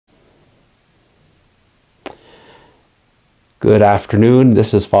Good afternoon.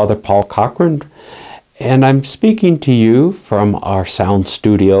 This is Father Paul Cochran, and I'm speaking to you from our sound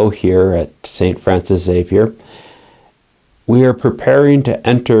studio here at St. Francis Xavier. We are preparing to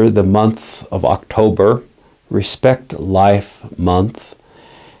enter the month of October, Respect Life Month,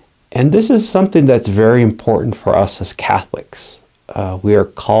 and this is something that's very important for us as Catholics. We are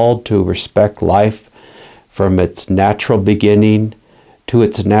called to respect life from its natural beginning to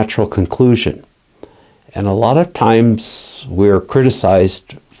its natural conclusion. And a lot of times we're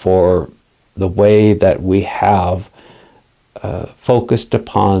criticized for the way that we have focused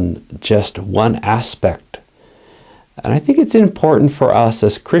upon just one aspect. And I think it's important for us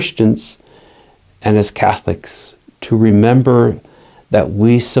as Christians and as Catholics to remember that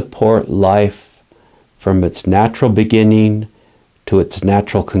we support life from its natural beginning to its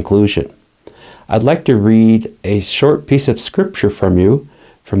natural conclusion. I'd like to read a short piece of scripture from you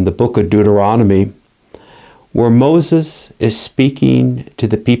from the book of Deuteronomy, where Moses is speaking to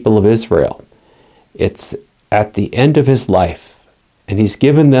the people of Israel. It's at the end of his life, and he's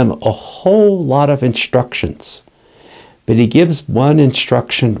given them a whole lot of instructions. But he gives one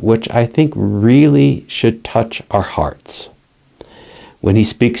instruction which I think really should touch our hearts. When he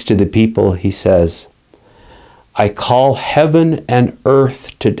speaks to the people, he says, "I call heaven and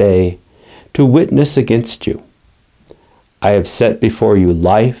earth today to witness against you. I have set before you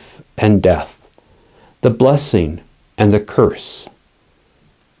life and death, the blessing and the curse.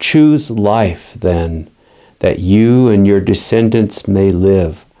 Choose life, then, that you and your descendants may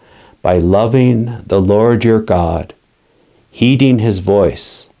live by loving the Lord your God, heeding his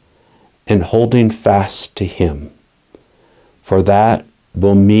voice, and holding fast to him. For that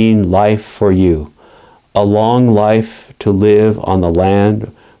will mean life for you, a long life to live on the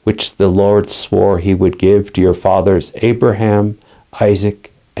land which the Lord swore he would give to your fathers Abraham,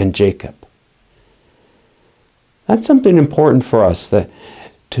 Isaac, and Jacob." That's something important for us, that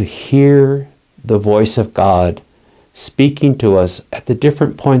to hear the voice of God speaking to us at the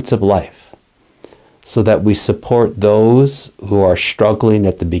different points of life, so that we support those who are struggling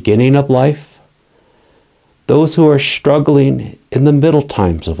at the beginning of life, those who are struggling in the middle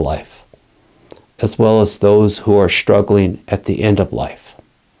times of life, as well as those who are struggling at the end of life.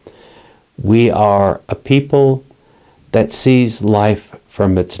 We are a people that sees life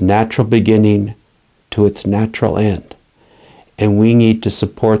from its natural beginning to its natural end. And we need to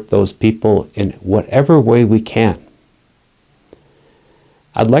support those people in whatever way we can.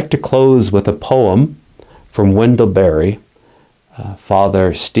 I'd like to close with a poem from Wendell Berry.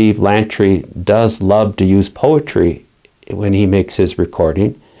 Father Steve Lantry does love to use poetry when he makes his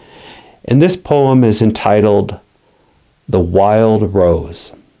recording. And this poem is entitled "The Wild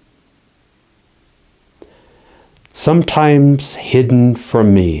Rose." Sometimes hidden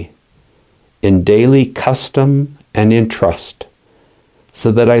from me, in daily custom and in trust,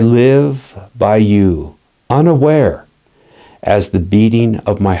 so that I live by you, unaware, as the beating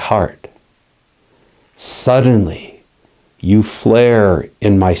of my heart. Suddenly, you flare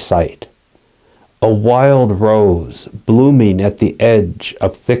in my sight, a wild rose blooming at the edge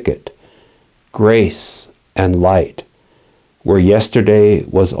of thicket, grace and light, where yesterday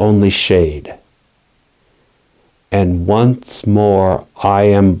was only shade. And once more I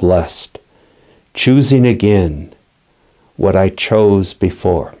am blessed, choosing again what I chose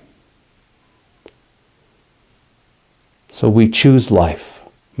before. So we choose life,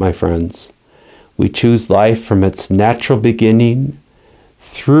 my friends. We choose life from its natural beginning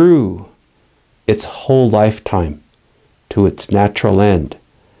through its whole lifetime to its natural end,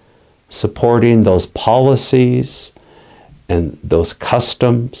 supporting those policies and those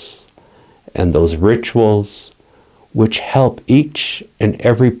customs and those rituals which help each and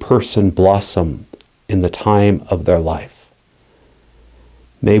every person blossom in the time of their life.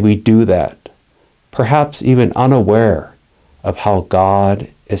 May we do that, perhaps even unaware of how God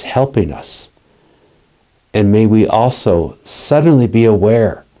is helping us. And may we also suddenly be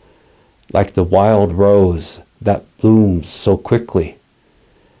aware, like the wild rose that blooms so quickly,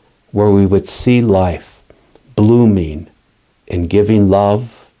 where we would see life blooming and giving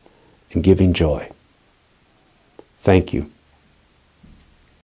love and giving joy. Thank you.